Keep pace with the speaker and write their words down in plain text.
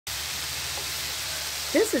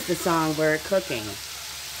This is the song we're cooking.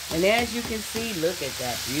 And as you can see, look at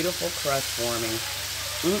that beautiful crust forming.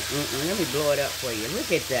 Let me blow it up for you.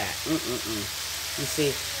 Look at that. You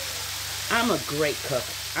see, I'm a great cook.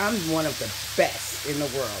 I'm one of the best in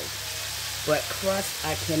the world. But crust,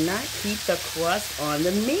 I cannot keep the crust on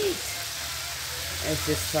the meat. It's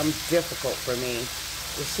just something difficult for me.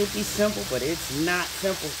 It should be simple, but it's not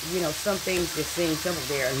simple. You know, some things just seem simple.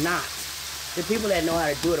 They are not. The people that know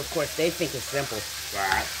how to do it, of course, they think it's simple.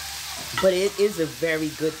 But it is a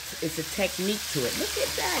very good, it's a technique to it. Look at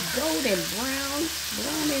that, golden brown,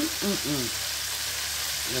 browning.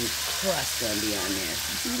 And crust gonna be on there.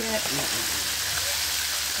 You see that?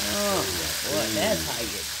 Oh, boy, that's how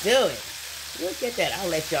you do it. Look at that. I'll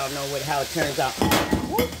let y'all know how it turns out.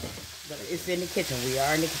 But it's in the kitchen. We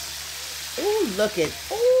are in the kitchen. Ooh, look at,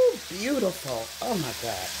 ooh, beautiful. Oh my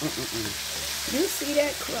God. You see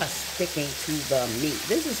that crust sticking to the meat.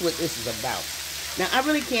 This is what this is about. Now, I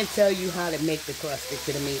really can't tell you how to make the crust stick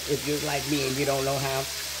to the meat if you're like me and you don't know how.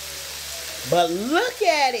 But look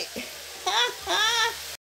at it.